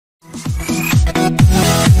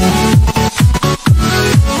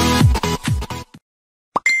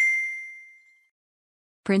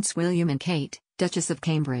Prince William and Kate, Duchess of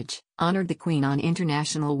Cambridge, honored the Queen on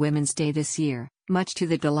International Women's Day this year, much to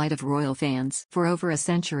the delight of royal fans. For over a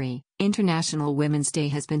century, International Women's Day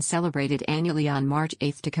has been celebrated annually on March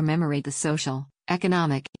 8 to commemorate the social,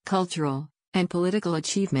 economic, cultural, and political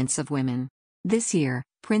achievements of women. This year,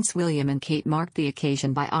 Prince William and Kate marked the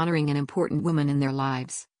occasion by honoring an important woman in their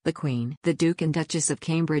lives, the Queen. The Duke and Duchess of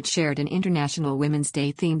Cambridge shared an International Women's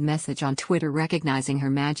Day-themed message on Twitter recognizing Her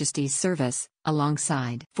Majesty's service,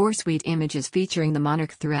 alongside 4 sweet images featuring the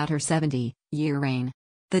monarch throughout her 70-year reign.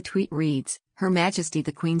 The tweet reads, "Her Majesty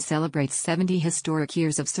the Queen celebrates 70 historic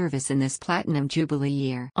years of service in this Platinum Jubilee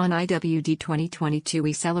year. On IWD 2022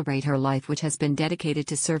 we celebrate her life, which has been dedicated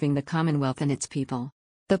to serving the Commonwealth and its people."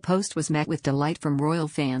 The post was met with delight from royal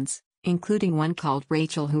fans, including one called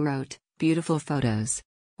Rachel who wrote, "Beautiful photos."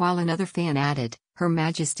 While another fan added, "Her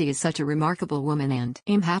Majesty is such a remarkable woman and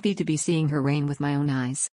I'm happy to be seeing her reign with my own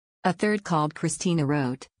eyes." A third called Christina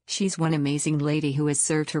wrote, "She's one amazing lady who has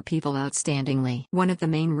served her people outstandingly. One of the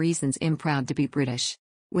main reasons I'm proud to be British.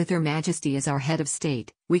 With Her Majesty as our head of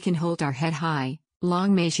state, we can hold our head high.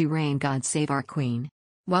 Long may she reign. God save our Queen."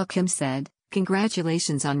 While Kim said,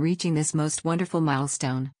 "Congratulations on reaching this most wonderful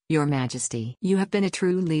milestone, Your Majesty. You have been a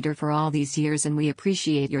true leader for all these years and we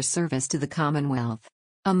appreciate your service to the Commonwealth."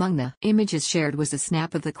 Among the images shared was a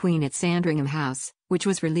snap of the Queen at Sandringham House, which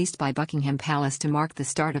was released by Buckingham Palace to mark the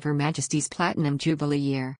start of Her Majesty's Platinum Jubilee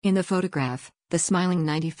year. In the photograph, the smiling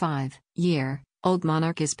 95-year-old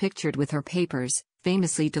monarch is pictured with her papers,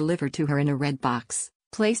 famously delivered to her in a red box,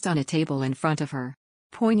 placed on a table in front of her.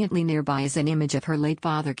 Poignantly nearby is an image of her late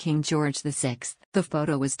father King George VI. The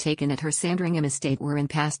photo was taken at her Sandringham estate where in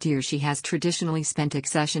past years she has traditionally spent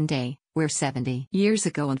Accession Day, where 70 years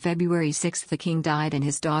ago on February 6 the king died and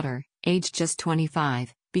his daughter, aged just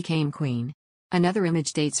 25, became queen. Another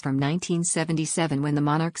image dates from 1977 when the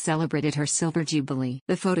monarch celebrated her Silver Jubilee.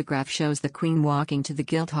 The photograph shows the Queen walking to the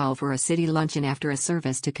Guildhall for a city luncheon after a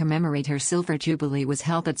service to commemorate her Silver Jubilee was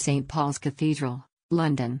held at St. Paul's Cathedral,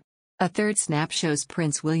 London. A third snap shows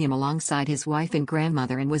Prince William alongside his wife and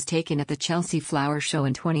grandmother and was taken at the Chelsea Flower Show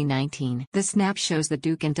in 2019. The snap shows the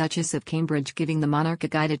Duke and Duchess of Cambridge giving the monarch a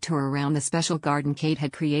guided tour around the special garden Kate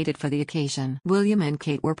had created for the occasion. William and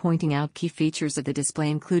Kate were pointing out key features of the display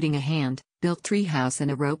including a hand-built treehouse and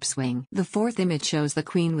a rope swing. The fourth image shows the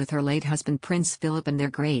Queen with her late husband Prince Philip and their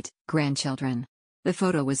great-grandchildren. The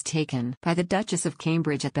photo was taken by the Duchess of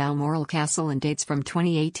Cambridge at Balmoral Castle and dates from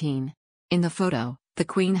 2018. In the photo, the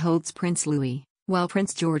Queen holds Prince Louis, while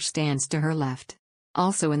Prince George stands to her left.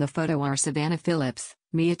 Also in the photo are Savannah Phillips,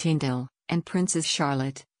 Mia Tyndall, and Princess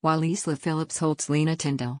Charlotte, while Isla Phillips holds Lena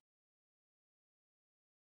Tyndall.